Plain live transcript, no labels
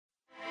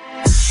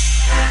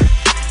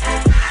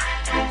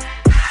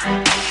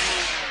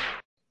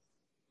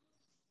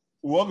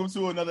Welcome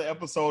to another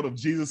episode of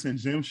Jesus and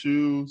Gym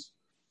Shoes,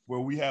 where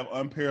we have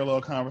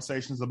unparalleled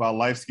conversations about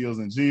life skills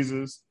and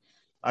Jesus.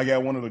 I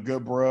got one of the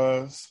good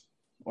bros,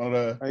 one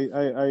of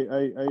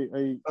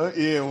the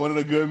one of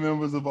the good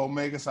members of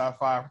Omega Psi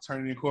Phi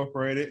Fraternity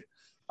Incorporated.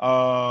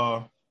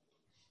 One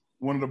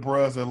of the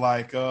bros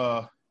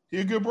that he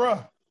a good bro.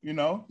 You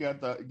know,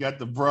 got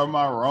the bro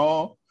my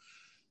wrong.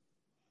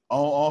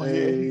 On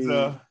here, he's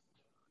a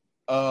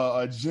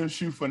gym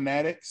shoe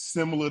fanatic,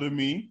 similar to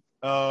me.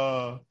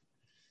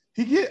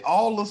 He get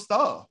all the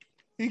stuff.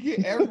 He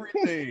get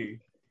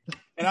everything.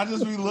 And I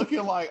just be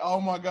looking like,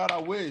 oh my God, I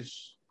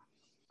wish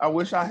I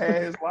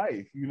had his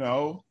life, you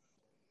know?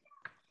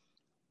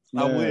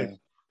 Man. I wish.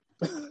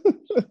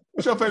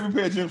 What's your favorite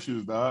pair of gym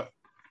shoes, dog?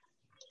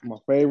 My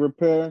favorite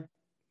pair?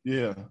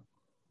 Yeah.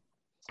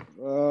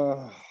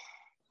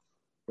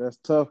 That's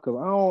tough because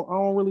I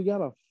don't really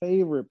got a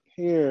favorite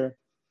pair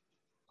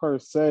per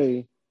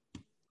se.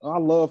 I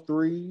love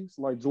threes,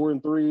 like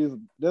Jordan threes.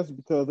 That's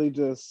because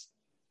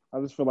I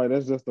just feel like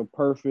that's just the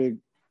perfect.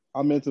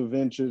 I'm into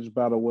vintage,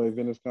 by the way,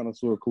 Vintage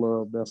Connoisseur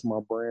Club. That's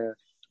my brand.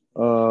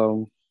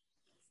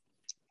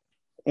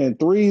 And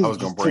threes. I was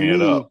gonna bring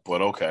it up,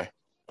 but okay.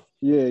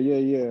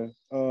 Yeah.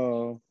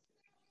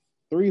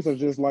 Threes are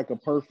just like a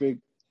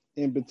perfect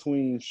in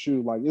between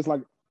shoe. Like it's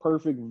like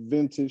perfect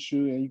vintage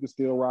shoe, and you can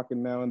still rock it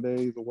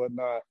nowadays or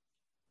whatnot.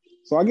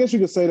 So I guess you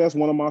could say that's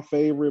one of my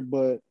favorite,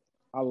 but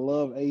I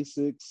love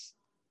Asics.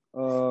 I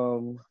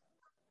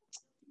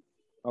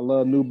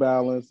love New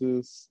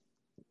Balances.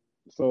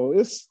 So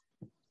it's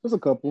a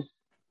couple.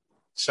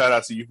 Shout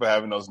out to you for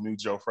having those new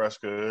Joe Fresh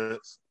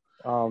goods.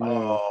 Oh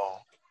man.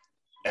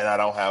 And I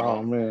don't have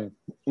them.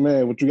 Oh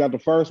man, but you got the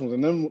first ones,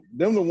 and them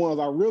the ones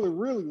I really,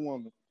 really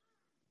wanted.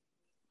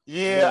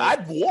 Yeah, I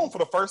wore them for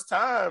the first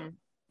time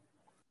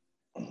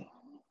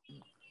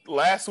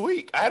last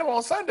week. I had them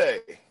on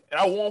Sunday, and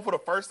I wore them for the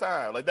first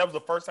time. Like that was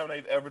the first time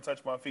they've ever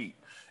touched my feet,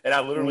 and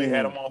I literally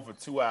had them on for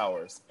 2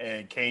 hours,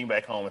 and came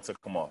back home and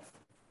took them off.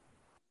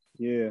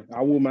 Yeah,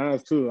 I wore mine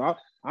too.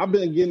 I've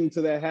been getting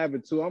to that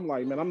habit too. I'm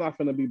like, man, I'm not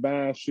gonna be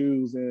buying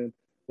shoes and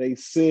they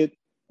sit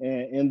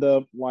and end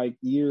up like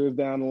years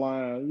down the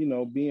line, you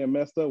know, being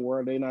messed up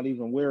where they not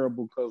even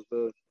wearable because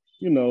of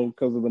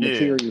the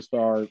material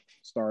start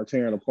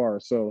tearing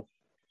apart. So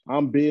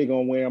I'm big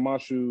on wearing my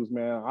shoes,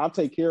 man. I'll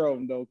take care of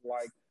them though.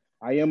 Like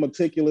I am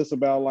meticulous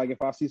about like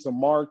if I see some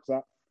marks,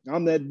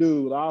 I'm that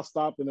dude. I'll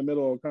stop in the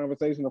middle of a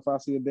conversation if I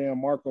see a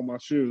damn mark on my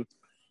shoe.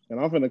 And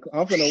I'm gonna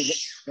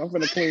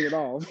clean it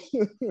off.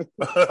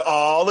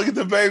 Oh, look at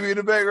the baby in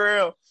the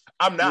background.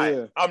 I'm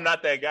not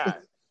that guy.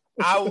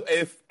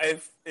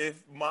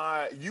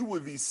 You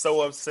would be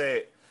so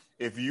upset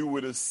if you were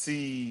to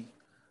see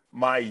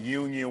my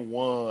Union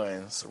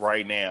Ones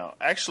right now.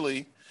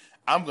 Actually,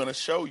 I'm gonna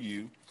show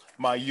you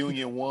my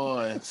Union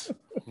Ones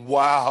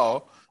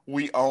while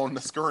we on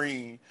the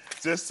screen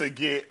just to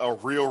get a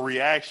real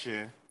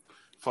reaction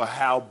for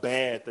how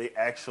bad they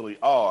actually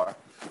are.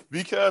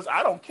 Because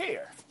I don't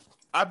care.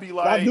 I'd be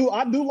like, I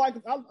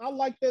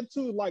like that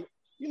too. Like,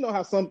 you know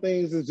how some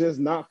things is just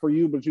not for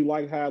you, but you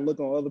like how it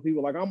look on other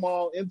people. Like I'm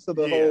all into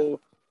the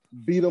whole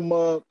beat them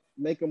up,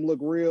 make them look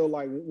real,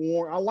 like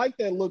worn. I like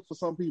that look for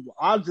some people.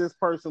 I just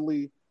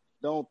personally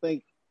don't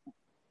think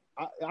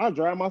I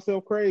drive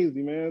myself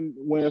crazy, man,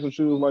 wearing some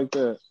shoes like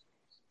that.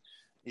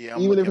 Yeah,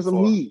 even if it's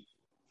some heat.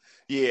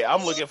 Yeah,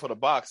 I'm looking for the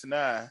box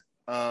 9.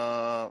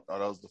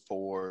 Those the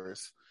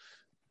 4s.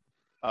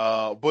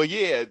 But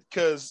yeah,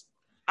 because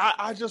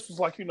I just was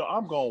like,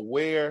 I'm going to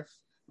wear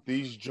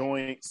these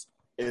joints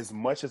as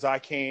much as I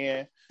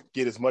can,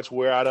 get as much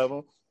wear out of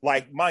them.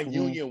 Like my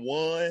Union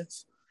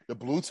Ones, the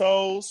Blue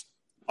Toes,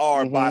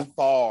 are by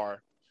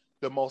far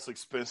the most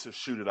expensive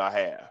shoe that I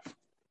have.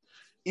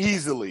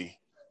 Easily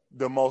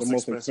the most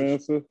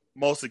expensive.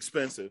 Most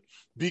expensive.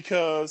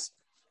 Because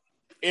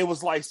it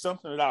was like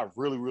something that I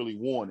really, really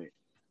wanted.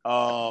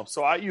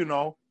 So I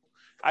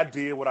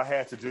did what I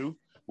had to do,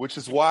 which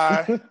is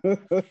why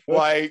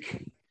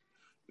like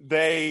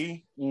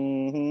they're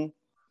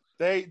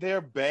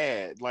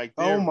bad. Like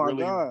they're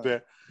really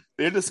bad.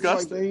 They're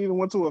disgusting. Like they even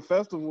went to a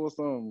festival or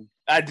something.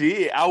 I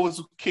did. I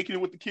was kicking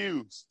it with the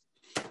Qs.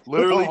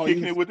 Literally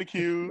kicking it with the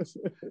Qs.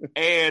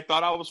 And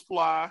thought I was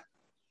fly.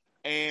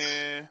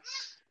 And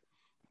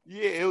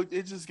yeah,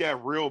 it just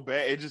got real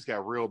bad. It just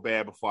got real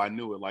bad before I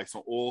knew it. Like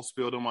some oil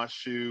spilled on my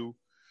shoe.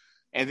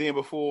 And then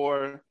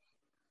before,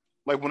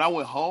 like when I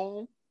went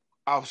home,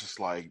 I was just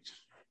like,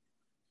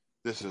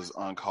 this is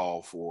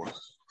uncalled for.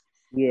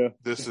 Yeah.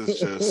 This is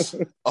just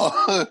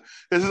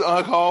this is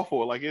uncalled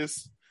for. Like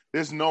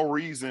there's no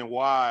reason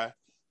why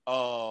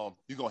you're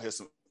gonna hit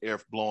some air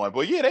blowing.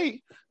 But yeah,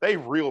 they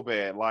real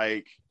bad.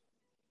 Like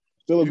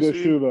still a good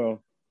shoe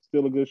though.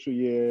 Still a good shoe,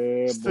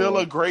 yeah. Still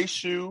a great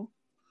shoe.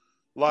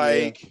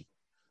 Like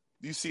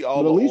you see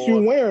all but the at least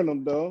you're wearing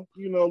them though.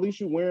 At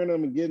least you're wearing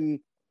them and getting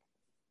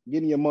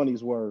your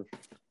money's worth.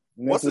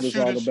 And that's what it's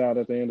all about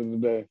at the end of the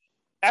day.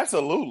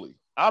 Absolutely.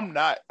 I'm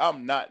not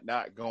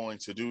going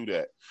to do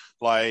that.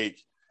 Like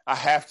I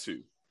have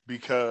to,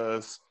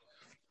 because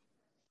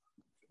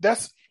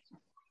that's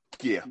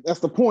Yeah. That's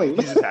the point.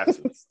 You just have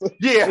to.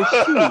 Yeah.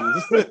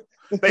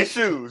 They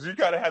shoes. You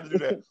kind of have to do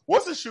that.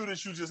 What's a shoe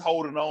that you just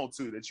holding on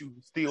to that you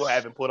still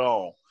haven't put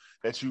on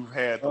that you've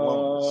had the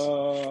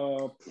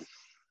longest?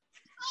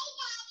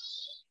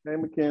 Hey,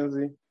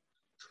 Mackenzie.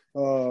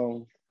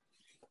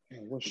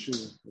 What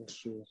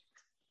shoe?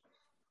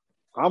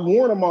 I've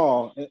worn them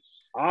all.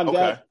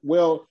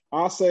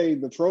 I'll say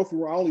the trophy.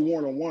 I only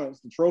worn them once.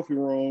 The trophy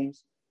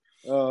rooms,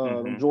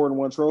 the Jordan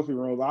 1 trophy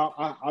rooms.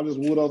 I just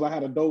wore those. I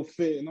had a dope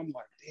fit, and I'm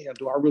like, damn,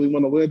 do I really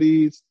want to wear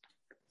these?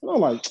 And I'm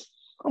like,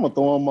 I'm gonna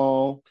throw them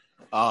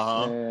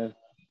on.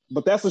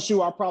 But that's a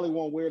shoe I probably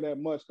won't wear that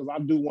much because I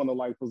do want to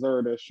like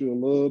preserve that shoe a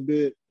little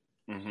bit.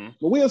 Mm-hmm.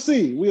 But we'll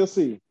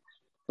see.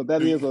 But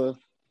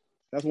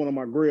that's one of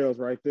my grills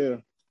right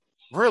there.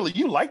 Really,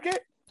 you like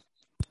it?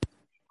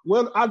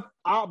 Well,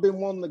 I've been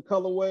wanting the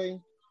colorway,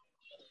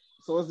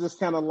 so it's just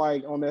kind of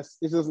like on that.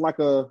 It's just like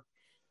a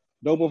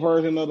doper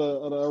version of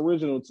the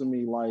original to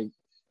me. Like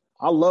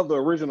I love the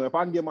original. If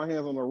I can get my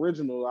hands on the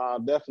original, I'll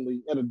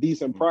definitely at a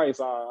decent price.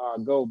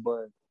 I'll go.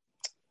 But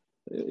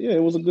yeah,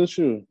 it was a good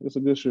shoe. It's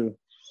a good shoe.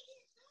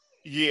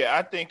 Yeah,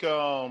 I think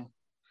I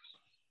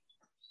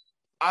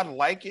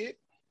like it,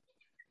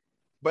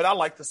 but I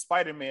like the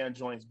Spider-Man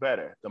joints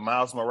better. The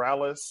Miles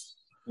Morales.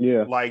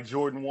 Yeah, like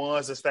Jordan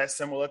 1s, it's that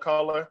similar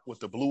color with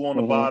the blue on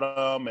the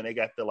bottom, and they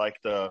got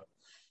the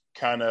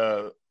kind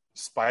of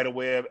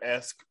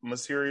spiderweb-esque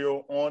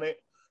material on it.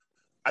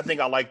 I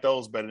think I like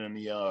those better than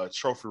the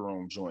trophy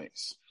room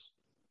joints.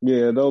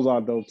 Yeah, those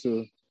are dope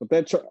too.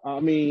 But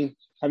have you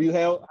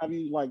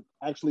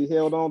actually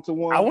held on to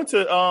one? I went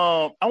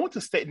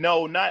to state.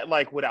 No, not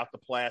like without the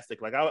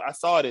plastic. Like I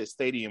saw it at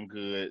Stadium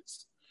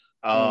Goods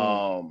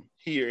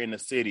here in the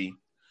city,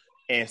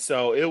 and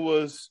so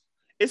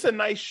it's a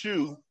nice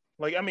shoe.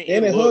 Like, I mean,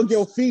 and it hugged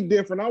your feet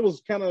different. I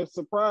was kind of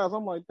surprised.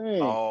 I'm like,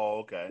 dang.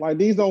 Oh, okay. Like,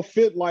 these don't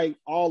fit like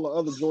all the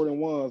other Jordan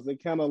 1s. They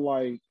kind of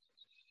like,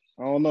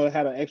 I don't know, it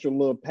had an extra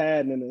little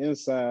padding in the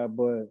inside,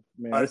 but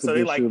man, so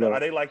they like are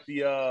they like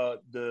the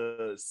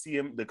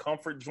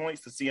comfort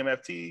joints, the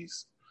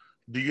CMFTs?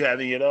 Do you have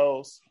any of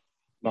those?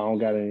 No, I don't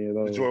got any of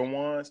those. The Jordan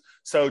 1s.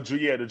 So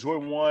yeah, the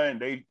Jordan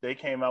 1, they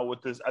came out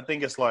with this. I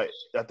think it's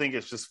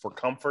just for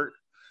comfort.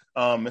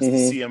 It's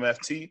the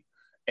CMFT.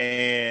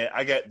 And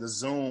I got the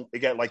Zoom. It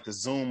got like the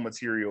Zoom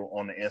material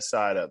on the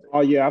inside of it.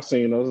 Oh yeah, I've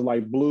seen those. It's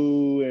like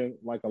blue and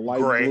like a light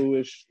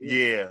bluish.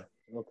 Yeah.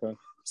 Okay.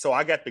 So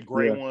I got the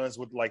gray ones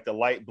with like the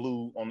light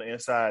blue on the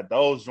inside.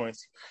 Those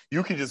joints,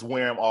 you can just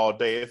wear them all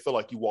day. It feel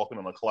like you walking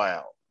on a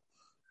cloud.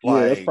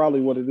 Yeah, that's probably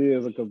what it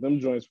is because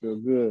them joints feel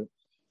good.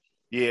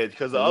 Yeah,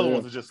 because the other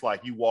ones are just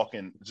like you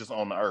walking just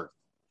on the earth.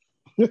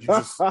 You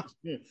just like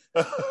you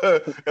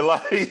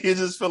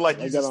just feel like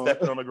you just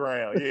stepping on the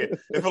ground. Yeah,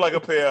 it feel like a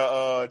pair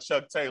of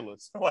Chuck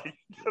Taylors. Like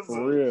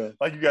for real.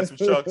 Like you got some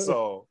Chucks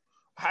on.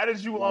 How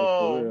did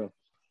you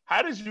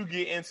How did you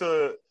get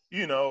into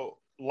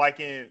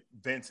liking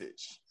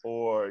vintage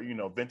or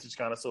vintage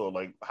connoisseur?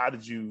 Like how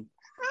did you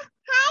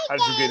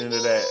get into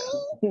that?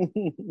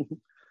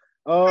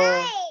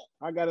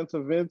 I got into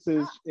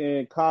vintage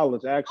in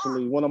college.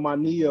 Actually, one of my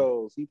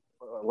neos,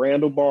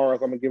 Randall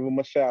Bars. I'm gonna give him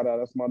a shout out.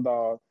 That's my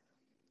dog.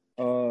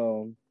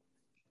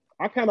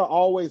 I kind of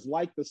always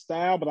liked the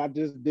style, but I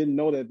just didn't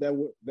know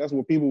that's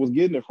where people was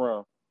getting it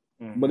from.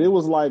 Mm-hmm. But it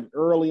was like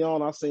early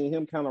on, I seen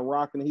him kind of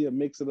rocking. He'd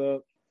mix it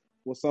up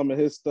with some of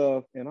his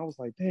stuff, and I was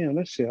like, "Damn,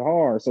 that shit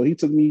hard." So he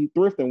took me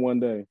thrifting one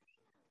day.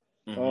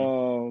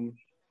 Mm-hmm.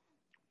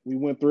 We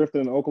went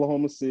thrifting in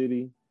Oklahoma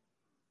City,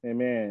 and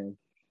man,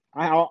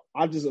 I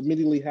just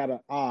immediately had an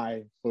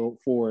eye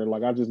for it.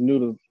 Like I just knew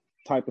the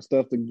type of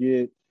stuff to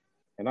get.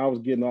 And I was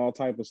getting all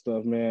type of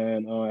stuff,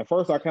 man. At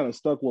first, I kind of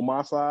stuck with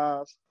my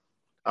size.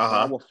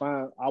 I would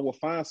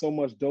find so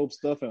much dope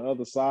stuff in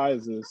other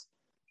sizes,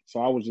 so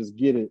I would just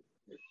get it.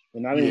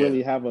 And I didn't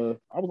really have I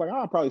was like,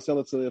 I'll probably sell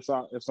it to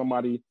if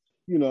somebody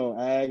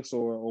asks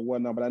or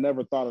whatnot. But I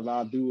never thought that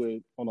I'd do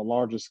it on a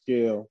larger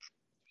scale.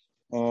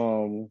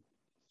 But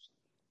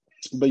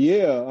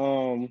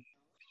yeah,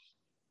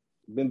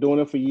 been doing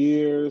it for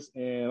years,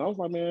 and I was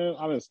like, man,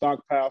 I didn't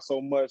stockpile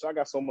so much. I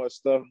got so much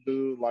stuff,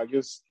 dude. Like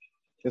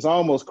it's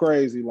almost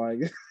crazy. Like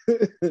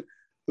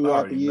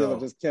throughout the years, I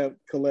just kept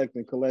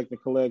collecting. If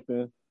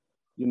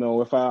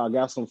I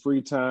got some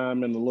free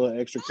time and a little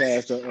extra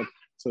cash to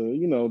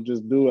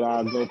just do it,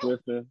 I'll go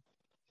thrifting.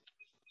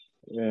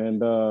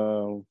 And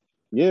I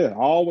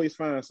always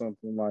find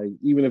something. Like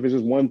even if it's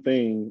just one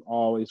thing, I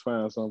always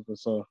find something.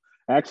 So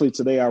actually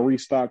today I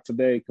restocked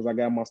because I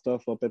got my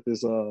stuff up at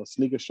this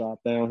sneaker shop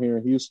down here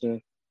in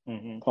Houston.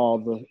 Mm-hmm.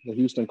 Called the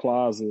Houston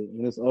Closet,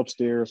 and it's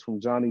upstairs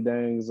from Johnny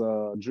Dang's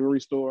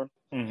jewelry store.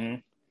 Mm-hmm.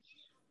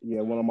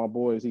 Yeah, one of my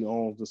boys, he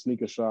owns the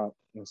sneaker shop,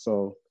 and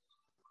so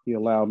he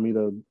allowed me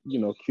to,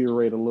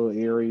 curate a little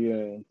area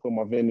and put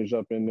my vintage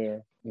up in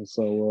there. And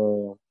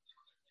so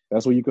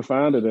that's where you can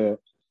find it at.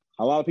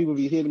 A lot of people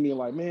be hitting me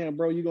like, "Man,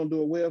 bro, you gonna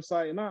do a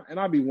website?" And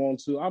I be wanting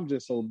to. I'm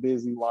just so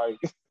busy. Like,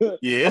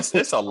 yeah,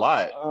 it's a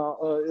lot.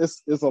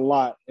 It's a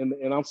lot,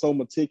 and I'm so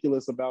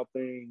meticulous about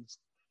things.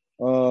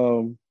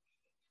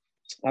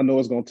 I know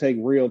it's gonna take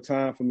real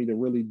time for me to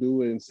really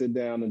do it and sit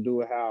down and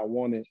do it how I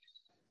want it.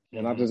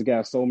 And I just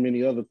got so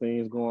many other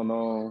things going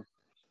on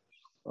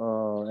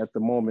at the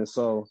moment.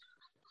 So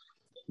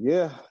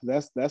yeah,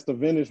 that's the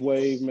vintage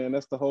wave, man.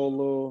 That's the whole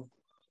little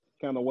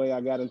kind of way I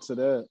got into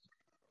that.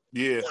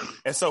 Yeah.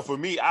 And so for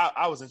me,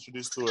 I was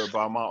introduced to it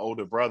by my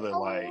older brother.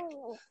 Like,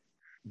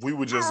 we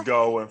would just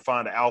go and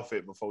find an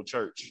outfit before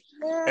church.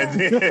 And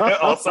then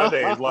on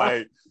Sundays,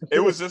 like, it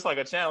was just like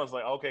a challenge.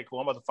 Like, okay, cool,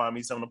 I'm about to find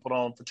me something to put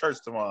on for church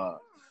tomorrow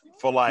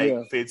for like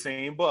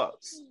 $15.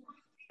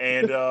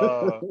 And,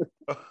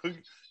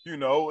 you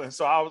know, and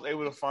so I was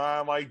able to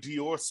find like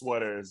Dior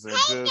sweaters and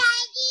just,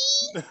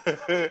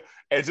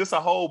 and just a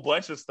whole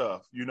bunch of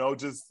stuff, you know,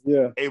 just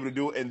able to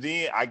do it. And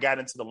then I got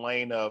into the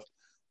lane of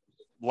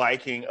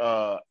liking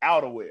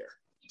outerwear.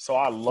 So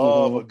I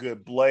love a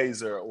good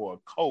blazer or a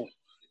coat.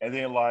 And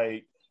then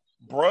like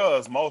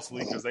bruhs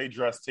mostly, because they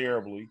dress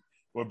terribly,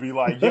 would be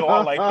like, yo,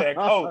 I like that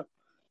coat.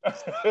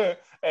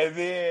 And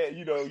then,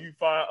 you know, you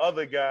find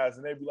other guys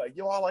and they'd be like,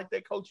 yo, I like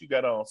that coat you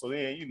got on. So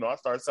then, you know, I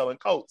started selling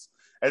coats.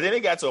 And then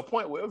it got to a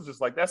point where it was just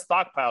like that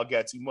stockpile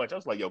got too much. I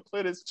was like, yo,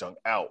 clear this junk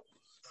out.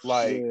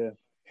 Like,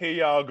 here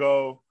y'all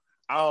go.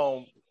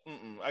 I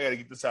got to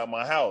get this out of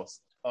my house.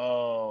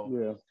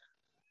 And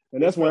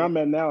that's where I'm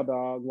at now,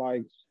 dog.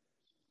 Like,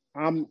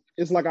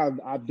 it's like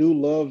I do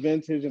love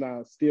vintage and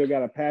I still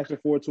got a passion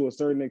for it to a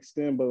certain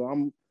extent, but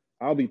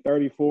I'll be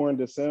 34 in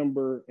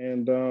December,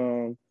 and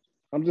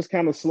I'm just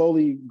kind of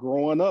slowly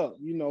growing up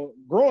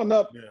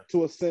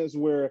to a sense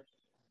where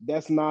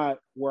that's not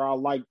where I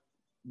want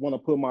to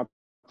put my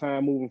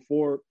time moving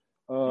forward.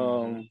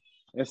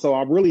 And so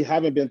I really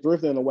haven't been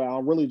thrifting in a while.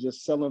 I'm really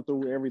just selling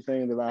through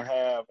everything that I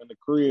have in the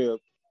crib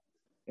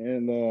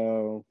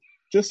and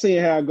just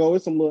seeing how it goes.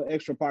 It's some little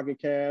extra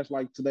pocket cash.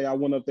 Like today I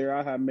went up there,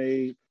 I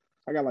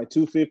got like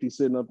 $250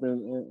 sitting up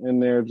in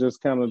there,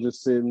 just kind of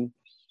just sitting.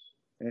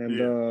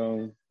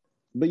 And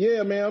but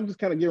yeah, man, I'm just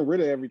kind of getting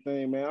rid of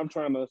everything, man. I'm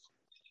trying to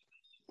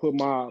put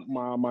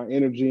my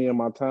energy and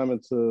my time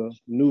into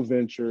new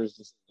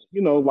ventures,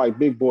 you know, like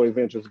big boy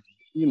ventures,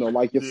 you know,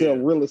 like you sell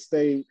real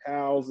estate,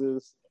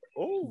 houses,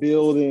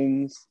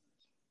 buildings,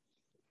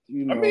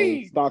 you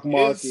know, stock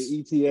market,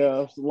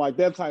 ETFs, like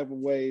that type of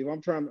wave.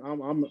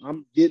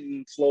 I'm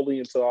getting slowly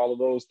into all of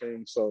those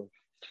things. So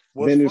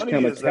vintage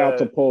kind of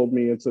catapulted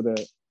me into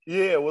that.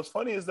 Yeah, what's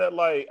funny is that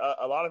like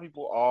a lot of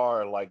people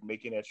are like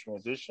making that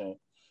transition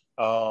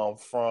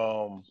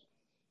from,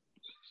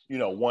 you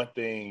know, one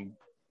thing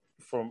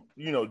from,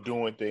 you know,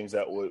 doing things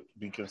that would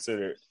be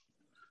considered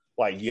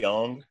like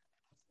young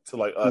to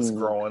like us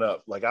growing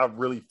up. Like I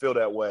really feel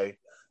that way.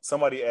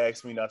 Somebody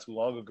asked me not too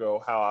long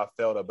ago how I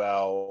felt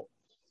about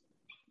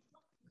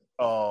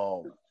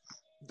how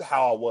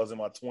I was in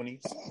my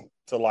 20s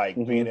to like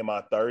being in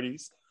my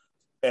 30s.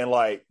 And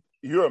like,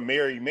 you're a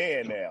married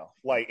man now,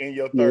 like in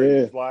your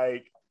 30s,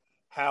 like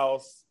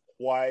house,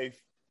 wife,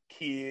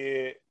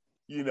 kid,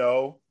 you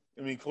know,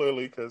 I mean,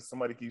 clearly, because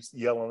somebody keeps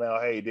yelling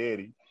out, hey,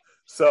 daddy.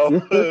 So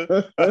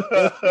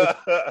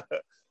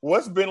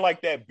what's been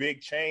like that big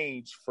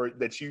change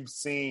that you've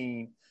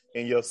seen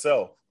in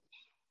yourself?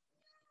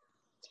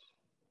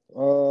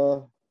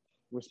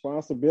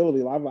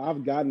 Responsibility.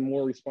 I've gotten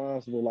more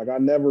responsible. Like I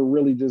never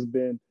really just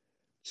been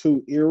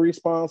too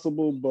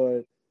irresponsible,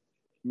 but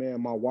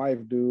man, my wife,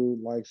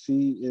 dude, like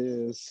she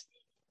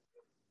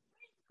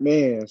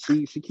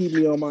keep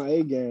me on my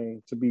A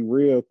game, to be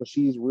real, because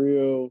she's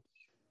real,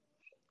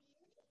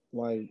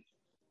 like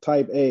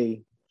type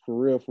A, for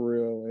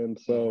real. And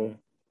so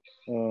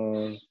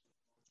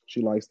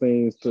she likes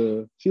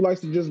to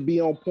just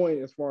be on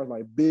point as far as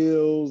like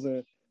bills.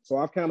 And so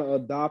I've kind of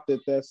adopted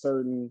that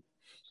certain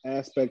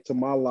aspect to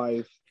my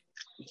life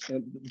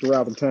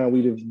throughout the time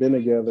we've been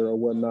together or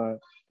whatnot.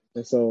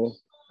 And so,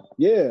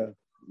 yeah,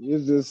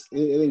 it's just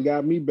it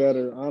got me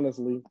better,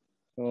 honestly.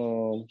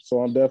 So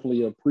I'm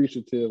definitely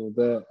appreciative of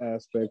that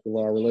aspect of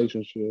our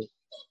relationship.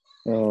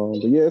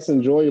 But yeah, it's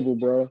enjoyable,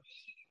 bro.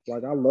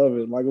 Like I love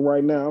it. Like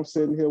right now, I'm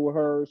sitting here with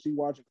her. She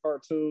watching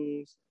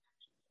cartoons,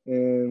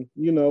 and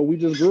you know, we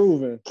just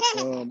grooving.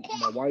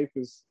 My wife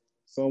is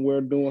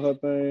somewhere doing her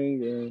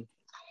thing,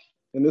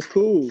 and it's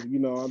cool. You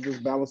know, I'm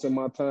just balancing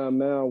my time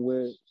now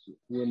with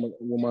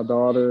my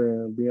daughter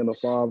and being a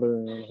father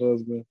and a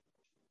husband,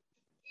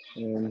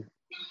 and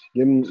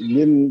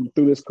getting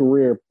through this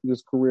career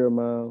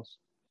miles.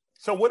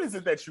 So what is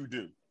it that you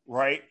do,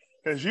 right?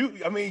 Because you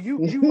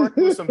work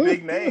with some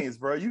big names,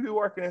 bro. You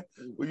work with.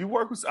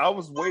 I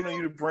was waiting on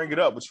you to bring it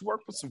up, but you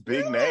work with some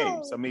big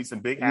names. I mean,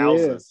 some big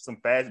houses, some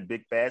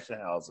big fashion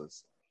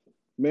houses.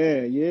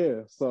 Man,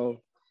 yeah.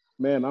 So,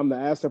 man, I'm one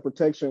of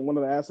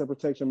the asset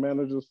protection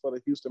managers for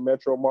the Houston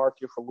metro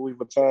market for Louis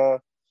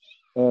Vuitton.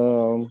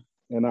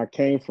 And I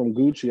came from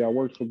Gucci. I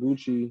worked for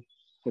Gucci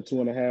for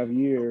 2.5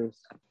 years,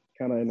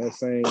 kind of in that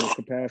same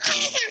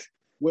capacity.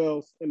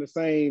 Well, in the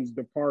same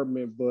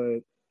department, but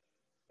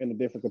in a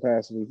different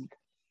capacity.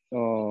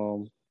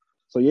 So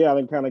yeah,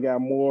 I kind of got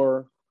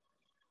more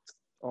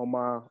on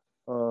my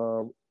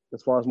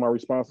as far as my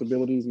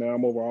responsibilities. Now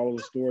I'm over all of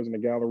the stores in the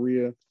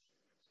Galleria,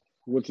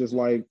 which is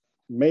like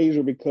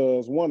major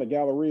because one, the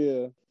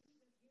Galleria,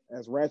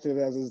 as ratchet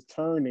as it's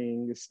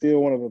turning, is still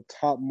one of the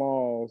top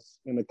malls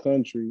in the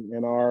country,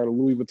 and our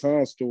Louis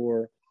Vuitton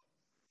store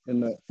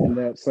in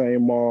that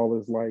same mall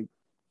is like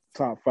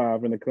top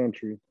 5 in the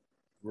country.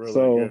 Really?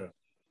 So,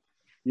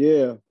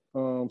 yeah.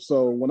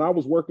 So when I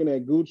was working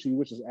at Gucci,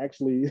 which is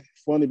actually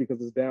funny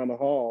because it's down the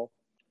hall,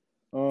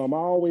 I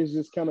always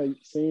just kind of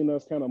seen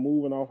us kind of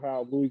moving off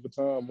how Louis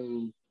Vuitton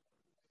moved.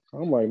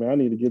 I'm like, man, I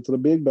need to get to the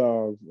big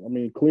dogs. I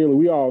mean, clearly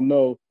we all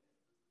know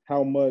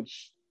how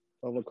much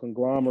of a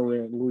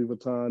conglomerate Louis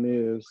Vuitton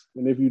is.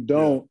 And if you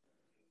don't,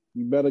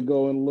 you better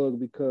go and look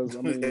because,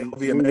 I mean,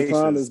 Louis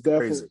Vuitton is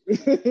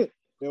definitely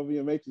 –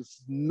 LVMH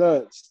is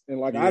nuts. And,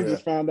 like, I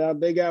just found out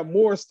they got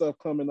more stuff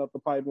coming up the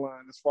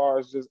pipeline as far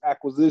as just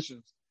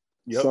acquisitions.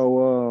 Yep.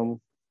 So,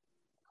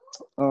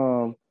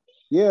 when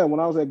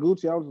I was at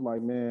Gucci, I was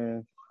like,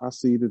 man, I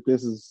see that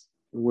this is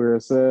where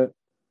it's at.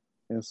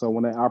 And so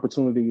when that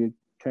opportunity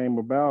came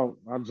about,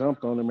 I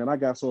jumped on it, man. I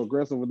got so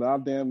aggressive with it. I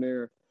damn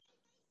near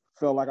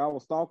felt like I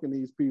was stalking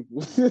these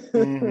people.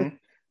 Mm-hmm.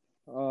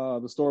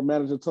 The store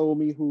manager told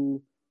me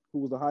who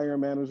was the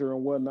hiring manager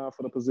and whatnot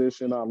for the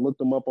position. I looked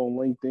them up on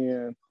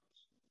LinkedIn.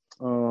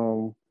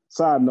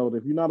 Side note,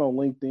 if you're not on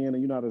LinkedIn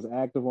and you're not as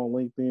active on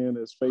LinkedIn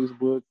as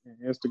Facebook and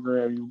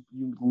Instagram,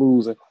 you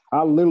lose it.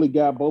 I literally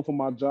got both of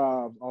my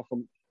jobs off of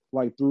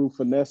through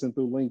finessing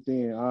through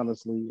LinkedIn,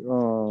 honestly.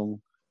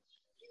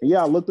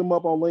 I looked him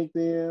up on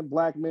LinkedIn,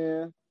 black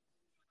man,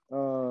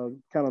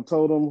 kind of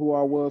told him who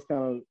I was,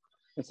 kind of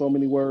in so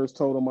many words,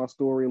 told him my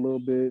story a little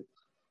bit.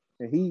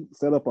 And he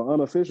set up an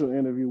unofficial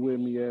interview with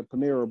me at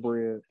Panera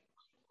Bread.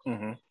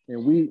 Mm-hmm.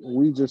 And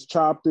we just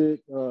chopped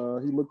it. He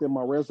looked at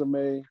my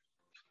resume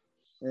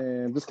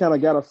and just kind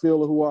of got a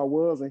feel of who I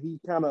was. And he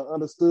kind of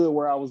understood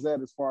where I was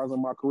at as far as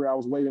in my career. I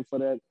was waiting for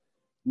that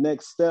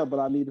next step, but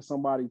I needed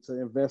somebody to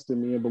invest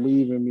in me and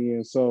believe in me.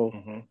 And so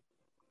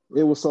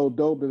it was so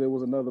dope that it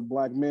was another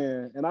black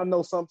man. And I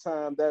know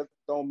sometimes that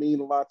don't mean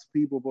a lot to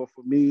people, but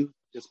for me,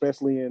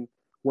 especially in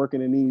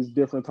working in these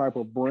different type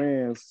of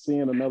brands,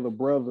 seeing another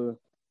brother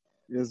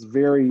is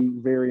very,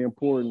 very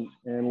important.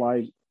 And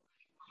like,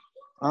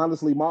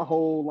 honestly, my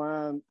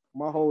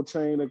whole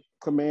chain of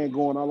command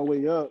going all the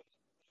way up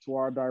to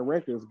our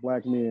directors,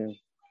 black men.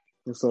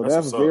 And so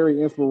that's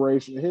very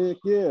inspirational. Heck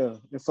yeah.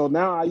 And so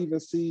now I even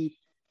see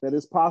that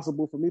it's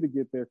possible for me to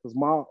get there because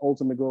my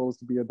ultimate goal is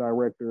to be a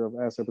director of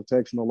asset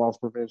protection or loss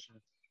prevention.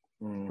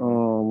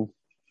 Mm-hmm.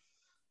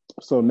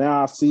 So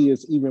now I see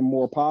it's even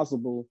more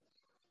possible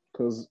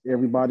because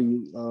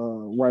everybody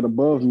right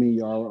above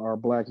me are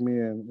black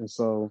men. And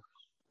so,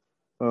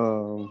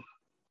 bro,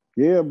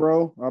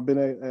 I've been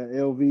at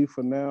LV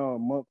for now a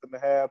month and a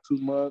half, 2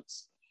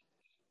 months.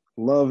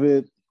 Love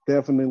it.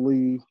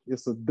 Definitely.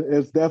 It's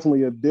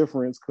definitely a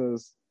difference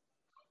because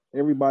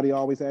everybody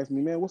always asks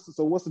me, man, what's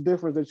the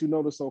difference that you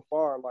noticed so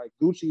far? Like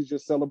Gucci's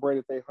just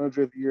celebrated their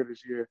 100th year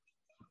this year,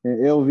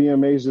 and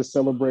LVMH just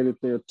celebrated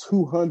their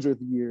 200th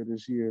year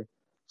this year.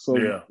 So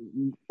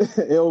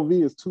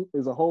LV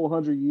is a whole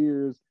 100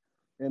 years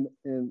and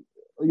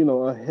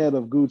ahead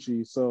of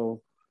Gucci.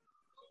 So,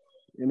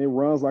 and it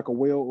runs like a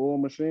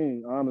well-oiled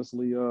machine.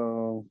 Honestly,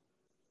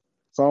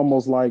 it's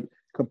almost like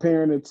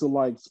comparing it to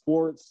like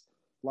sports,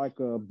 like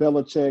a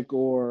Belichick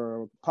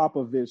or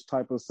Popovich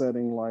type of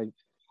setting, like.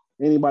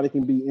 Anybody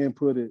can be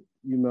inputted,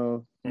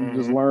 you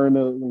just learn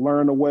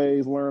the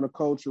ways, learn the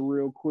culture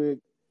real quick,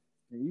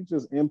 and you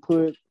just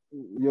input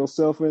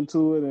yourself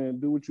into it and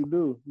do what you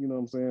do. You know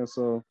what I'm saying?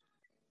 So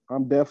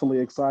I'm definitely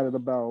excited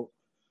about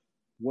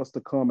what's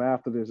to come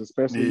after this,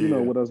 especially,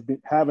 with us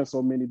having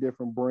so many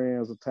different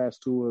brands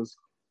attached to us,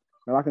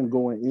 and I can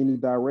go in any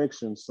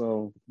direction.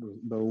 So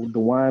the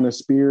wine and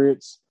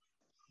spirits,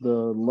 the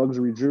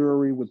luxury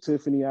jewelry with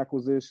Tiffany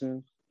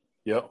acquisition.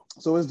 Yep.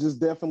 So it's just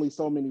definitely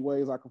so many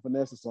ways I can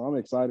finesse it. So I'm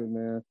excited,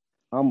 man.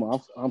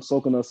 I'm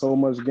soaking up so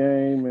much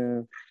game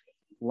and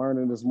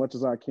learning as much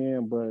as I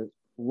can. But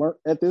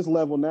at this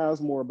level now, it's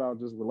more about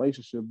just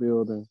relationship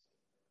building,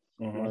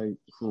 like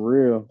for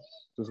real,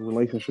 just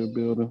relationship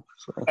building.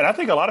 So. And I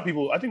think a lot of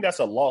people, I think that's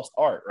a lost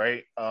art,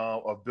 right?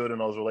 Of building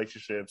those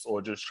relationships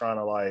or just trying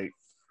to like.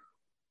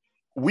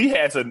 We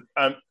had to,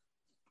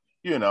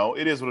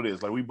 it is what it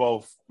is. Like we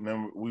both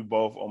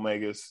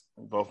Omegas,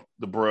 both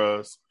the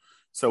bros.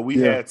 So we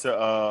had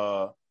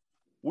to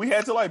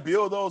like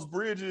build those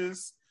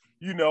bridges,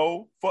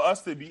 for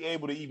us to be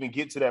able to even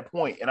get to that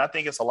point. And I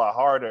think it's a lot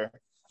harder.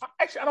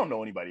 Actually, I don't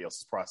know anybody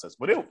else's process,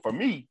 but for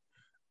me,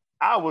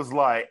 I was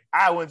like,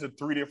 I went to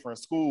 3 different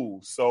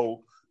schools.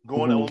 So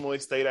going to Illinois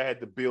State, I had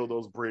to build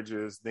those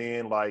bridges.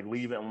 Then like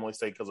leaving Illinois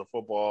State because of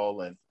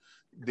football, and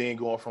then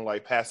going from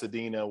like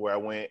Pasadena, where I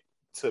went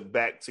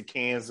back to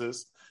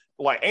Kansas.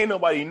 Like ain't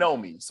nobody know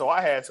me, so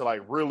I had to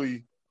like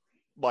really.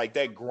 Like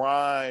that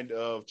grind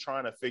of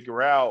trying to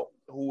figure out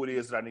who it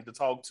is that I need to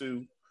talk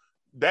to,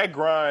 that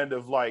grind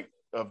of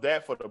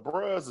that for the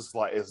bros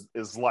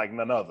is like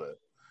none other.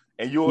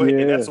 And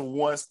and that's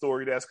one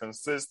story that's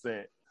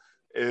consistent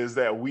is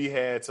that we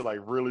had to like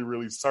really,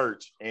 really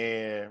search,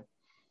 and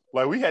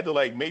like we had to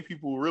like make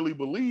people really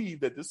believe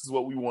that this is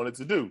what we wanted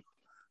to do.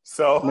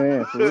 So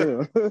man, for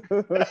real.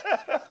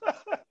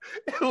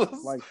 it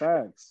was like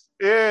facts.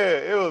 Yeah,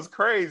 it was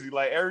crazy.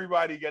 Like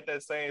everybody got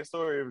that same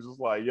story. It was just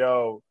like,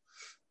 yo,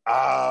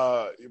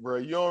 bro,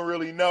 you don't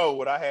really know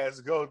what I had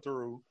to go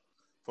through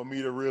for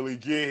me to really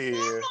get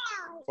here,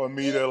 for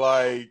me to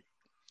like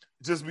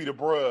just be the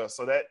bruh.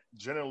 So that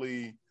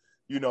generally,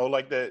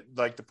 like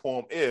the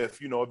poem,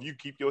 if you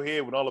keep your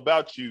head when all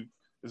about you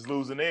is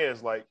losing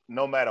theirs, like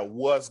no matter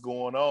what's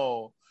going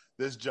on,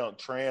 this junk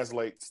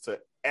translates to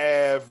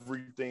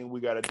everything we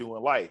got to do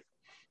in life.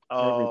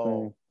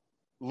 Everything.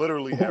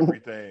 Literally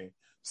everything.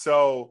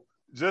 So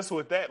just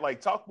with that, like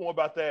talk more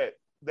about that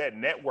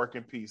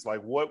networking piece.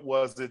 Like what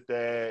was it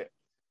that,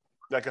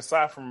 like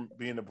aside from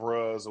being the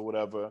bros or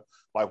whatever,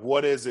 like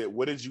what is it?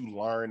 What did you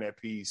learn that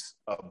piece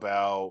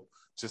about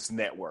just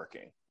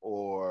networking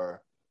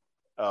or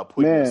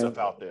putting yourself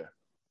out there?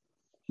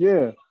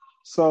 Yeah.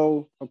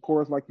 So of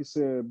course, like you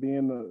said,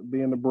 being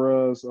the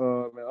bros,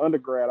 in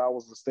undergrad, I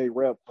was the state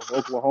rep of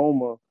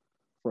Oklahoma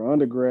for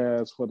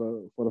undergrads for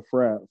the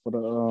frat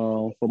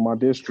for my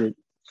district,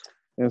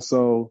 and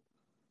so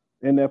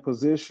in that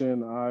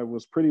position, I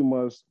was pretty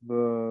much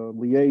the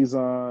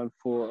liaison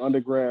for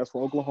undergrads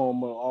for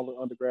Oklahoma, all the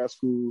undergrad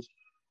schools,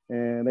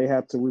 and they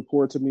had to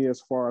report to me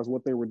as far as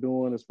what they were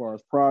doing, as far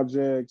as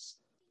projects,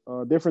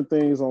 different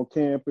things on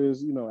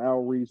campus,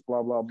 outreach,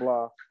 blah blah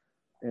blah,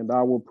 and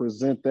I will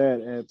present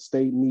that at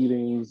state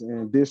meetings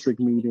and district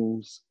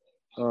meetings.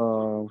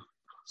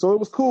 So it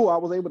was cool. I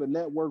was able to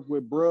network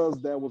with bros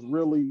that was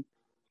really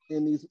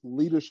in these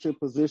leadership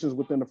positions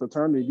within the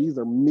fraternity. These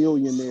are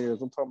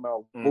millionaires. I'm talking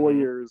about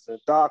lawyers and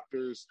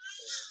doctors,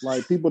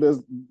 like people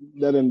that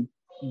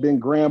have been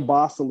grand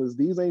bosses.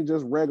 These ain't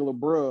just regular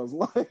bros.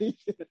 Like,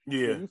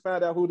 yeah, you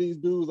find out who these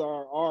dudes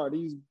are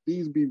these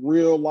be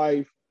real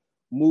life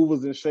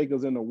movers and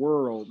shakers in the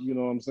world. You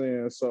know what I'm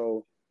saying?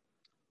 So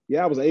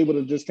yeah, I was able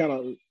to just kind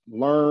of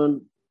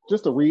learn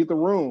just to read the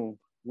room,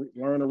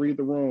 learn to read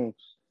the room.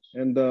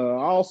 And I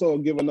also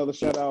give another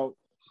shout out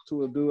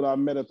to a dude I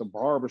met at the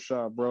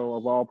barbershop, bro,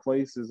 of all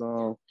places.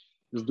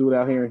 This dude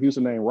out here in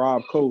Houston named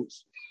Rob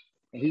Coates.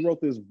 And he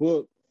wrote this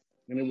book,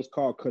 and it was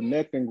called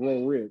Connect and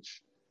Grow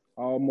Rich.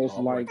 Almost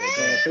like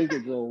Think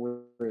and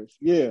Grow Rich.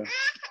 Yeah.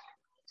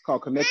 It's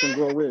called Connect and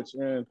Grow Rich.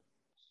 And,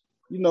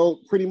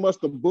 pretty much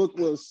the book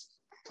was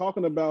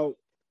talking about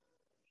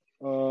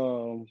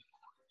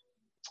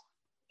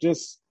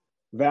just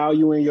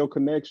valuing your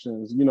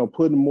connections,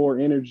 putting more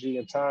energy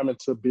and time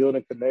into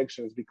building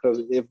connections, because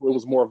if it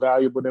was more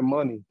valuable than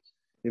money,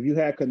 if you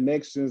had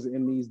connections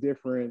in these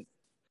different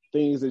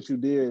things that you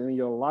did in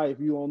your life,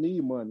 you don't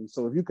need money.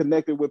 So if you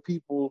connected with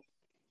people,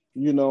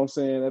 at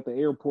the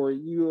airport,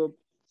 you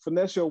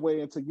finesse your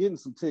way into getting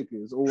some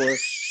tickets, or,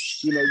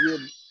 you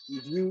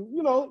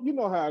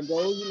know how it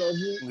goes,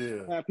 if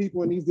you have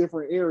people in these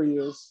different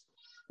areas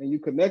and you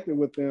connected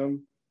with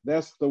them,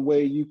 that's the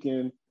way you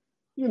can,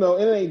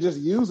 it ain't just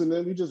using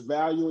them, you just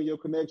valuing your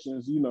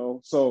connections,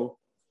 So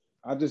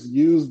I just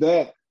used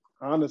that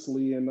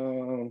honestly and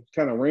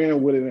kind of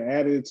ran with it and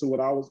added it to what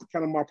I was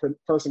kind of my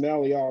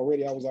personality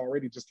already. I was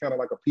already just kind of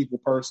like a people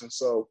person.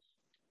 So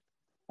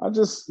I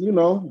just,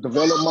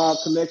 develop my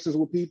connections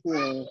with people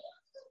and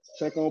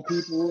check on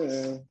people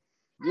and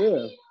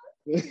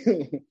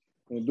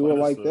and do it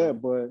like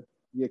that. But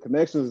yeah,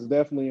 connections is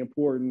definitely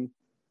important.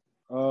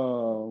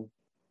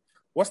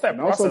 What's that and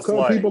process also cut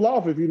like? people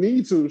off if you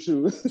need to.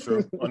 Shoot.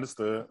 Sure.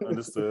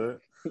 Understood.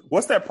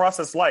 What's that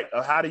process like?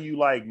 How do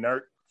you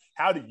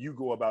how do you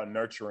go about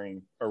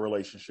nurturing a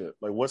relationship?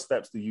 Like what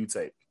steps do you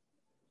take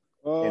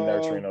in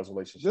nurturing those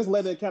relationships? Just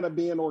letting it kind of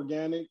be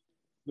organic.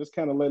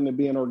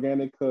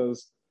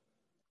 Because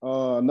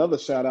another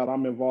shout out,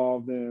 I'm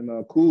involved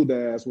in Cool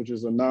Dads, which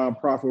is a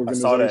nonprofit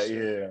organization. I saw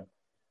that,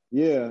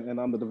 yeah, and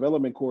I'm the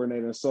development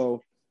coordinator.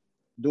 So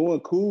doing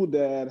Cool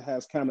Dad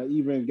has kind of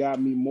even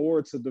got me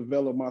more to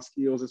develop my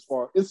skills as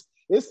far. It's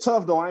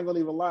tough though, I ain't gonna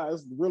even lie.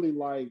 It's really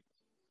like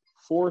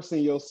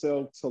forcing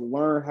yourself to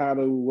learn how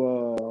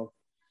to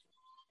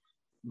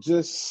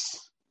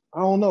just, I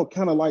don't know,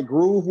 kind of like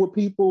groove with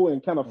people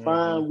and kind of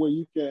find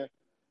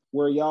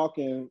where y'all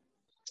can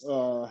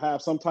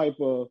have some type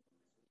of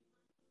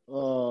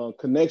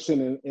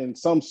connection in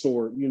some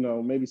sort,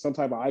 maybe some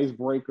type of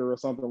icebreaker or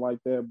something like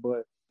that.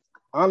 But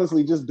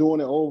honestly, just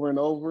doing it over and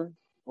over,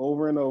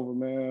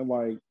 man,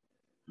 like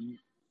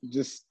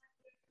just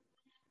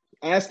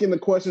asking the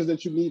questions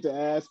that you need to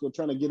ask, or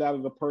trying to get out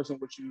of the person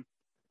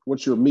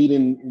what you're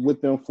meeting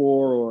with them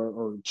for,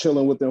 or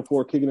chilling with them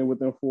for, kicking it with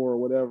them for, or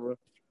whatever.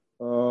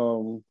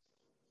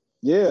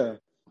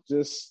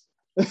 Just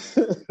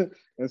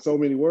in so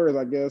many words,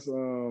 I guess.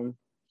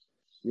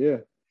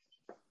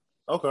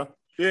 Okay.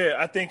 Yeah,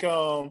 I think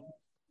I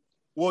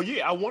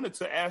wanted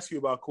to ask you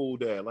about Cool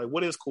Dad. Like,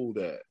 what is Cool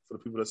Dad for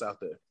the people that's out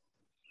there?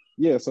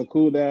 Yeah, so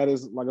Cool Dad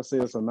is, like I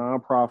said, it's a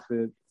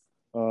nonprofit.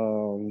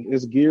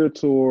 It's geared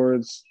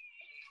towards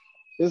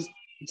the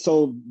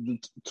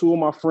two of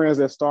my friends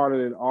that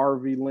started it,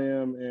 RV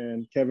Lim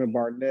and Kevin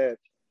Barnett.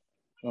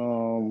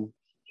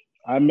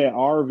 I met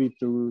RV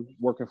through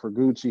working for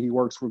Gucci. He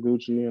works for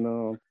Gucci,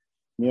 and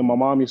me and my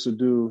mom used to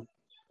do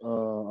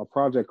a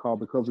project called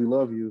Because We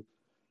Love You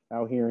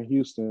out here in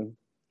Houston,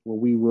 where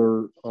we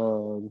were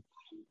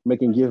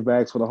making gift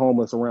bags for the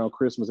homeless around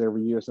Christmas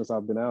every year since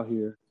I've been out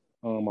here.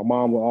 My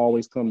mom will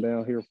always come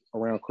down here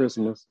around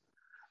Christmas.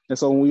 And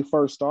so when we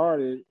first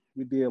started,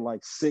 we did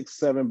like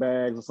 6-7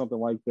 bags or something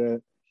like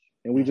that.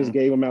 And we just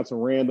gave them out to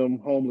random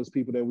homeless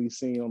people that we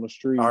seen on the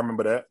street. I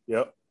remember that.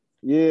 Yep.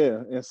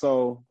 Yeah. And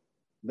so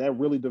that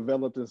really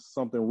developed into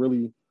something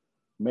really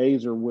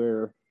major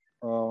where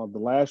the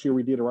last year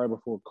we did it right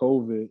before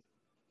COVID.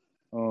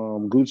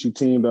 Gucci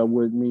teamed up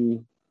with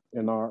me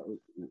and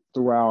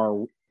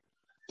through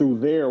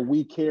their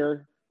We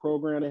Care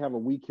program. They have a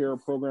We Care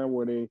program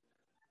where they,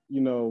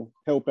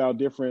 help out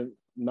different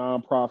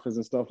nonprofits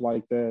and stuff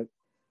like that.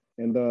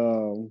 And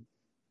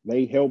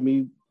they helped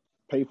me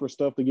pay for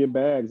stuff to get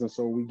bags. And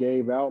so we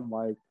gave out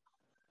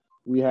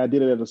did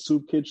it at a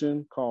soup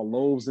kitchen called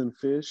Loaves and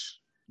Fish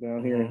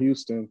down here in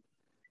Houston.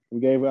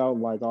 We gave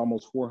out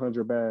almost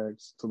 400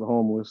 bags to the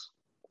homeless.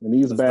 And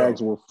these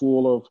bags were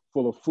full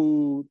of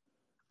food,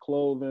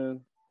 clothing,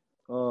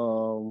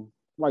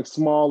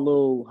 small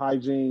little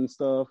hygiene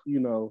stuff,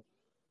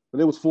 But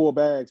it was full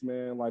bags,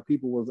 man.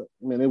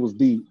 It was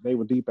deep. They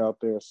were deep out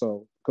there.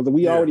 So, because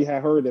we already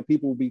had heard that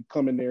people would be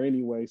coming there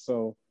anyway.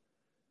 So,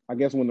 I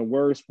guess when the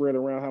word spread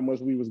around how much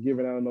we was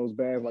giving out in those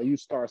bags, you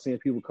start seeing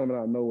people coming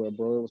out of nowhere,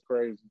 bro. It was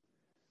crazy.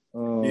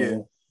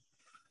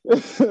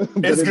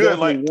 It's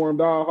good.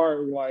 Warmed our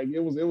heart. It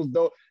was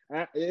dope.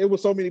 It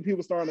was so many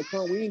people starting to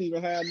come. We didn't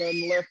even have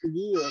nothing left to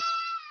give.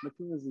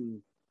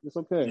 Mackenzie, it's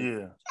okay.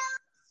 Yeah.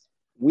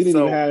 We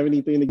didn't even have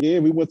anything to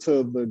give. We went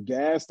to the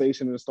gas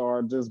station and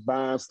started just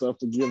buying stuff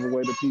to give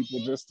away to people.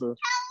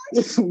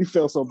 We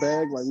felt so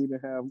bad, we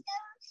didn't have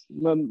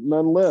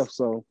none left.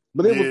 So,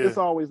 but it's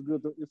always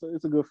good.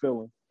 It's a good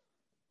feeling.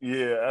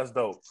 Yeah, that's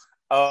dope.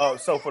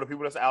 So for the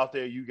people that's out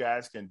there, you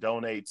guys can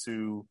donate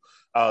to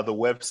the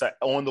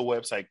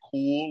website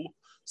Cool,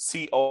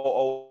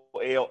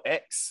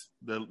 COOLX,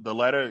 the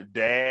letter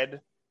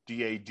DAD,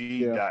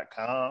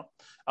 DAD.com.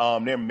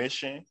 Their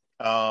mission,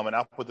 and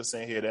I'll put this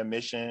in here, their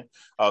mission,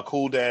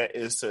 Cool Dad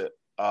is to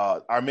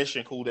our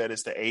mission, Cool Dad,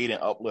 is to aid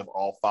and uplift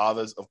all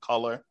fathers of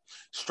color,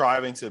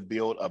 striving to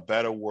build a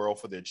better world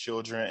for their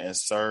children and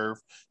serve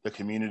the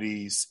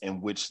communities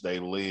in which they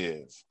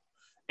live.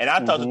 And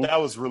I thought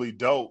that was really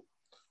dope,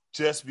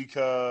 just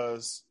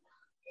because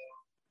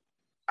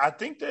I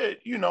think that,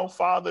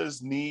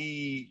 fathers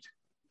need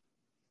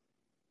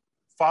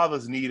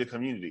a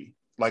community.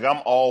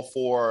 I'm all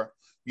for,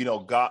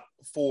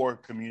 for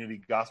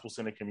community,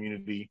 gospel-centered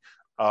community,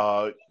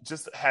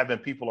 just having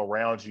people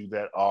around you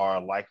that are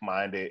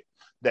like-minded,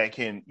 that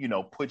can,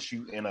 put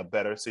you in a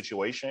better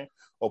situation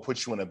or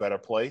put you in a better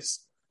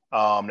place,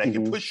 that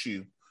can push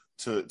you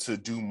to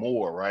do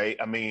more, right?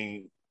 I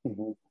mean,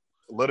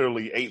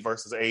 literally 8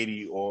 versus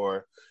 80,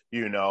 or,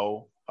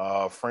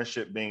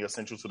 friendship being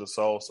essential to the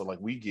soul. So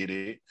we get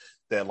it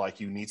that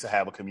you need to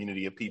have a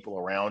community of people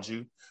around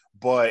you,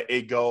 but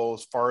it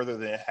goes further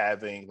than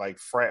having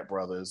frat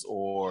brothers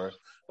or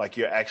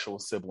your actual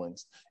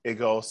siblings. It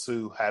goes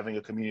to having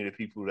a community of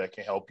people that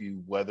can help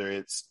you, whether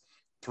it's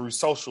through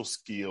social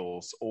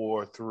skills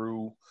or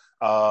through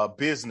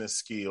business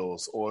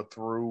skills or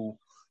through,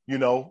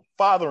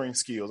 fathering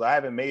skills. I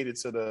haven't made it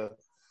to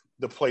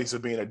the place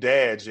of being a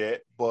dad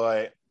yet,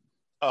 but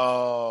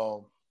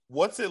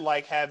what's it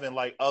like having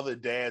other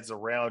dads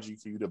around you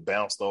for you to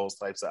bounce those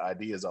types of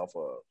ideas off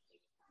of?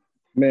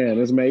 Man,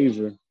 it's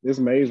major. It's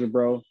major,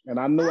 bro. And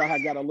I knew I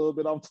had got a little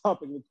bit off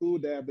topic with Cool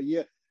Dad, but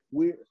yeah,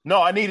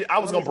 I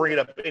was gonna bring it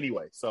up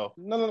anyway. So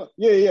no.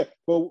 Yeah.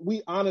 But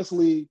we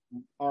honestly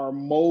are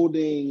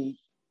molding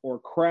or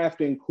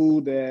crafting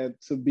Cool Dad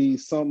to be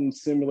something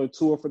similar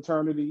to a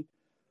fraternity,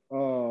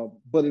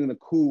 but in a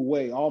cool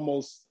way,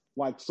 almost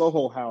like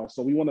Soho House.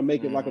 So we want to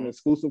make it like an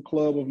exclusive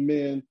club of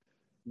men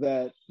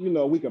that,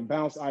 we can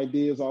bounce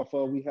ideas off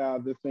of. We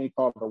have this thing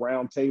called the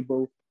Round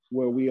Table,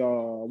 where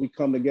we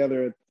come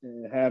together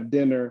and have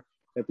dinner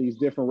at these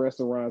different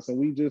restaurants, and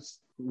we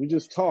just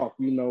talk.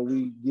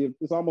 We give,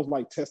 it's almost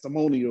like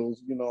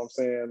testimonials. You know what I'm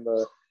saying?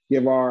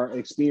 Give our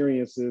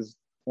experiences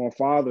on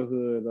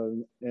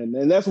fatherhood,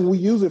 and that's what we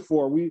use it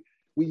for. We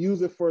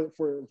use it for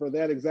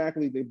that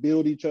exactly, to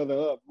build each other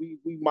up. We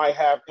might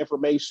have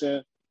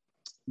information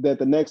that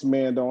the next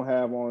man don't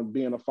have on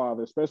being a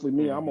father, especially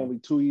me. I'm only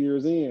 2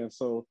 years in.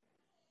 So,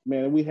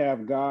 man, we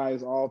have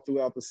guys all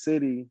throughout the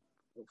city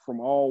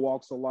from all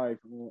walks of life,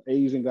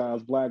 Asian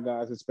guys, Black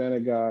guys,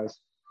 Hispanic guys,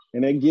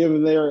 and they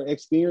give their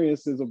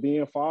experiences of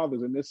being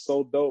fathers. And it's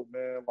so dope,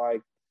 man,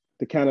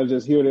 to kind of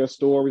just hear their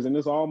stories. And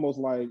it's almost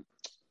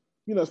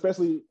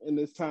especially in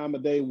this time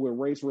of day with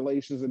race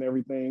relations and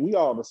everything, we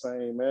all the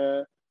same,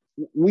 man.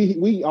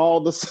 We all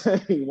the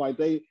same.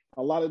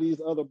 A lot of these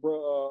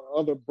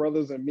other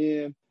brothers and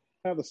men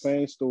have the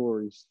same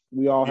stories.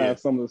 We all have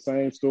some of the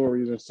same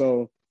stories. And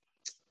so,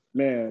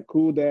 man,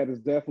 Cool Dad has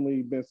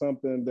definitely been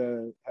something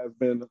that has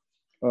been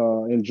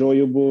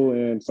enjoyable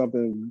and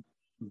something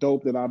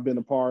dope that I've been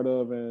a part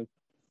of. And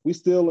we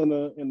still in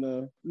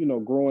the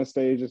growing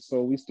stages.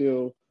 So we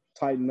still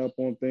tighten up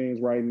on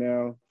things right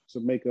now. to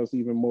make us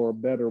even more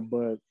better.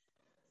 But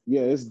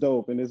yeah, it's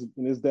dope, and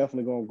it's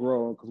definitely gonna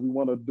grow because we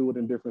want to do it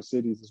in different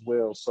cities as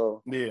well.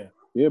 So yeah,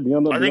 be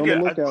on the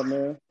lookout,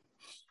 man.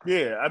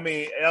 Yeah, I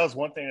mean, that was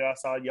one thing that I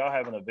saw. Y'all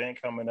have an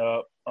event coming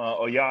up,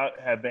 or y'all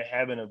have been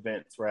having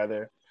events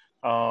rather.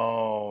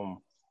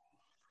 So,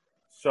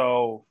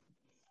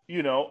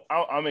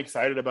 I'm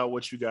excited about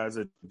what you guys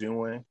are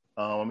doing.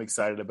 I'm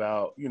excited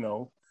about,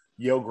 your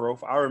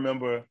growth. I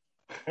remember,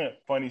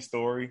 funny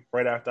story,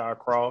 right after I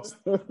crossed.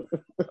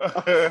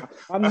 I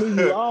knew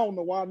you. I don't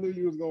know why I knew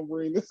you was going to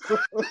bring this up.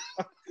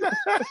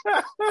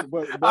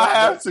 but I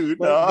have to.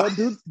 But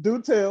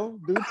do tell.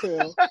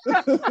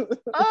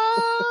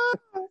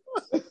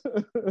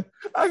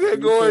 I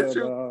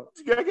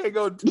can't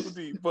go too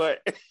deep,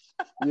 but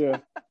yeah.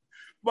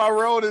 My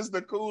road is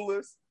the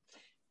coolest,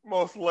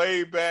 most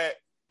laid back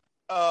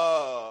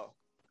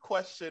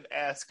question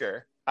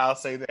asker. I'll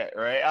say that,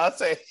 right? I'll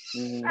say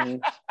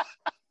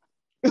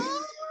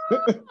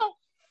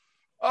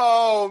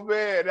oh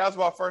man, that was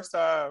my first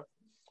time.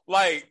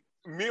 Like,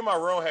 me and my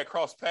road had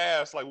crossed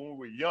paths like when we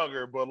were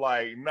younger, but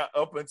like not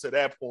up until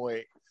that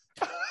point.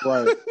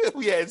 Right.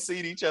 We hadn't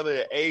seen each other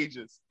in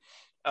ages.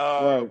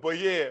 Right. But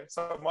yeah,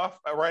 so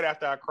right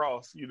after I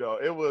crossed,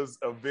 it was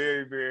a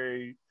very,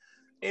 very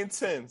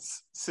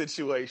intense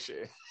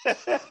situation.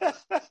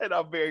 And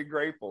I'm very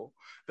grateful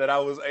that I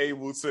was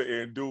able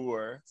to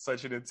endure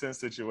such an intense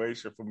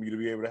situation for me to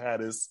be able to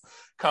have this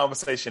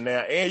conversation now.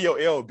 And your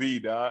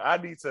LB, dog. I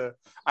need to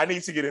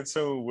get in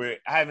tune with.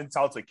 I haven't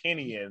talked to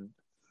Kenny in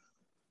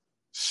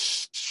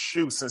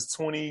since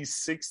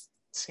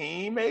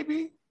 2016,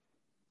 maybe.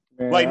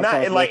 Man, like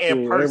not in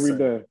in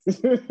person. Every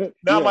day.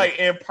 Not like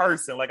in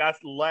person. Like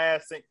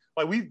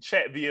like we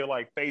chat via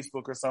like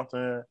Facebook or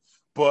something,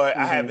 but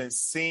I haven't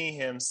seen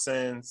him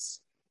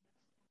since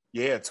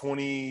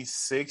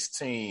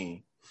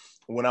 2016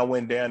 when I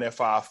went down there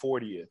for our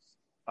 40th.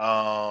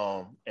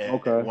 And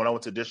when I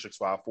went to districts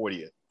for our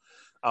 40th.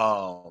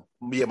 My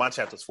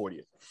chapter's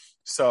 40th.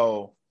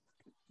 So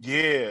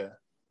yeah,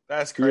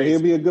 that's crazy. Yeah,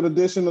 he'll be a good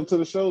addition to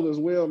the show as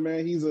well,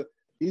 man. He's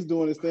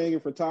doing his thing in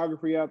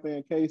photography out there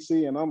in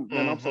KC, and I'm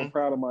so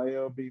proud of my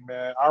LB,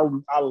 man.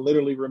 I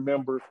literally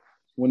remember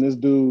when this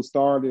dude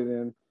started,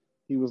 and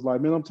he was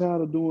like, "Man, I'm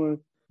tired of doing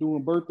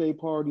birthday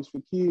parties for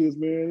kids,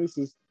 man. This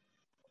is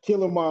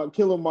killing my just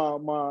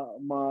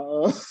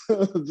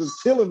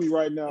killing me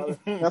right now."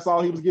 That's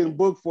all he was getting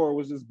booked for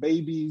was just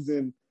babies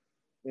and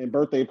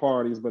birthday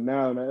parties. But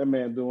now that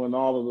man doing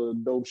all of the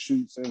dope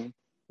shoots in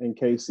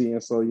KC,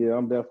 and so yeah,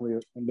 I'm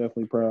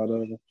definitely proud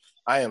of him.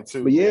 I am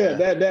too. But yeah,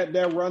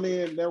 that run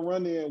in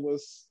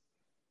was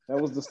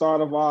the start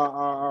of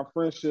our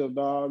friendship,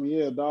 dog.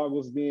 Yeah, dog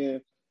was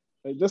being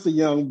just a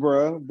young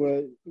bruh,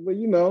 but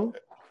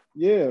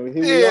yeah.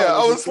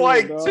 I was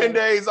like 10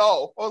 days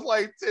off. I was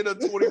like 10 or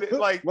 20 days.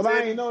 Like, but 10.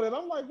 I ain't know that.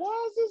 I'm like,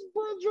 why is this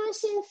bruh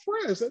dressed so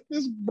fresh?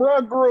 This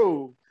bruh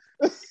grew.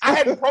 I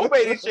hadn't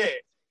probated yet.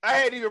 I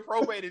hadn't even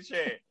probated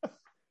yet.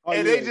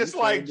 They just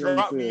like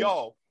dropped me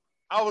off.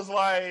 I was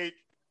like,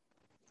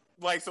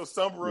 so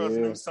some bros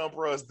knew, some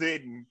bros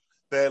didn't.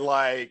 That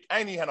like, I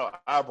ain't even had no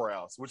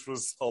eyebrows, which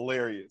was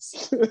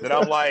hilarious. That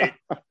I'm like,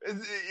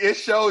 it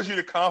shows you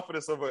the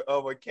confidence of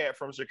a cat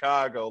from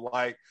Chicago.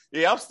 Like,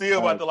 yeah, I'm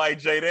still about to like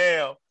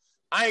J-Dam.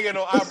 I ain't got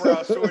no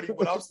eyebrows, shorty,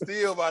 but I'm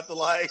still about to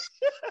like.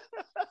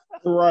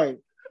 Right.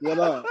 What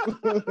up?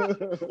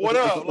 What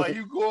up? Like,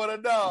 you going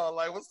to dog?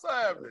 Like, what's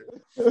happening?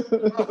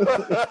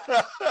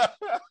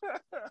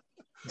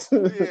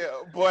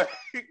 Yeah, but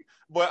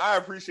I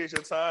appreciate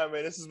your time,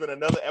 man. This has been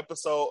another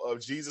episode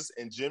of Jesus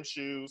in Gym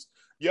Shoes.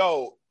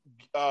 Yo,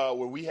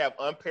 where we have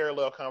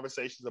unparalleled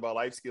conversations about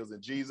life skills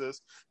and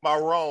Jesus.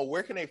 Myron,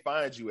 where can they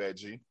find you at,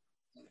 G?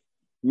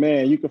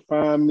 Man, you can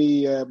find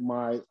me at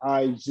my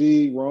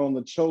IG, Ron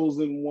the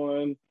Chosen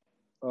One.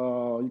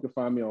 You can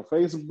find me on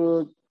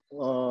Facebook.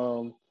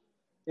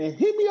 And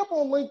hit me up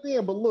on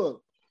LinkedIn. But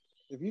look,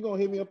 if you're going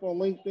to hit me up on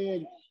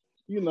LinkedIn,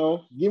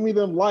 give me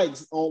them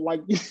likes on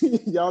like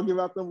y'all give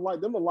out them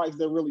likes. Them the likes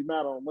that really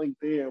matter on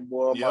LinkedIn,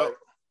 boy. Yep. Like,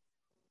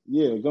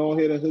 yeah, go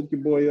ahead and hook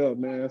your boy up,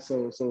 man.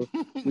 So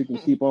we can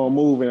keep on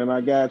moving, and I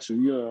got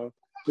you,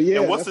 But yeah,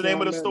 and what's the name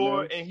of the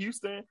store in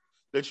Houston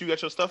that you got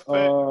your stuff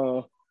at?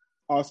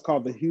 It's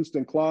called the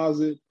Houston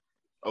Closet.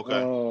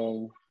 Okay.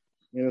 And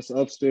it's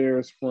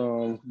upstairs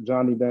from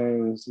Johnny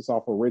Dane's. It's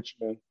off of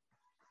Richmond.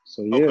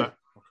 So yeah.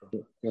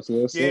 Okay. That's what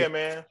it's yeah,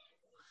 man.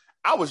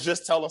 I was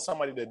just telling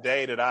somebody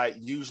today that I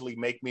usually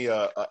make me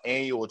a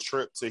annual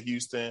trip to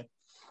Houston,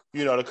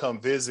 to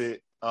come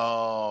visit.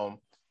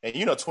 And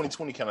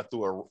 2020 kind of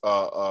threw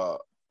a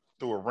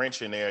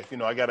wrench in there.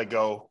 I got to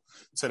go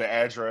to the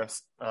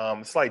address.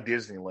 It's like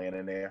Disneyland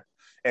in there,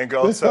 and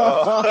go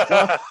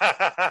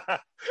to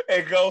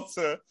and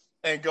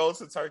go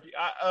to Turkey.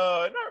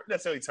 Not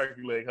necessarily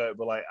Turkey Leg Hut,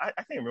 but like I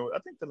can't remember. I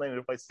think the name of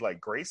the place is like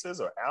Grace's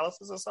or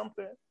Alice's or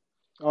something.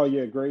 Oh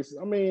yeah, Grace.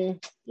 I mean,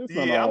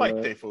 I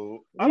like their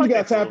food. You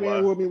got to tap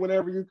in with me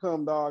whenever you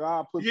come, dog.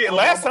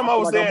 Last time I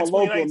was there in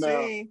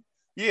 2019.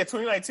 Yeah,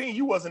 2019,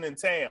 you wasn't in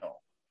town.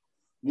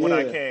 when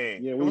I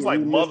came. Yeah, it was like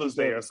Mother's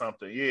Day or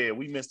something. Yeah,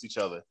 we missed each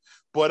other.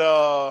 But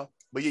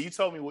yeah, you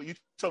told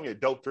me a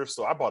dope thrift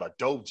store. I bought a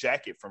dope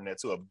jacket from there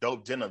too, a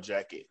dope denim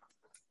jacket.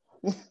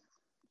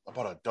 I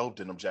bought a dope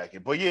denim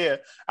jacket. But yeah,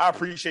 I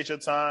appreciate your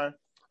time.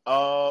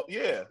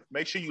 Yeah,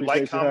 make sure you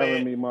appreciate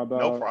comment. Me, my dog.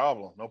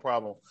 No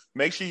problem.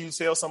 Make sure you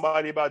tell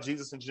somebody about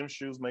Jesus and Gym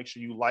Shoes. Make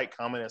sure you like,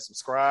 comment, and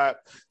subscribe.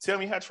 Tell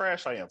me how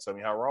trash I am. Tell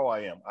me how raw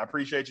I am. I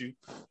appreciate you.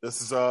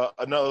 This is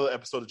another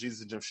episode of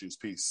Jesus and Gym Shoes.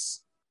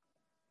 Peace.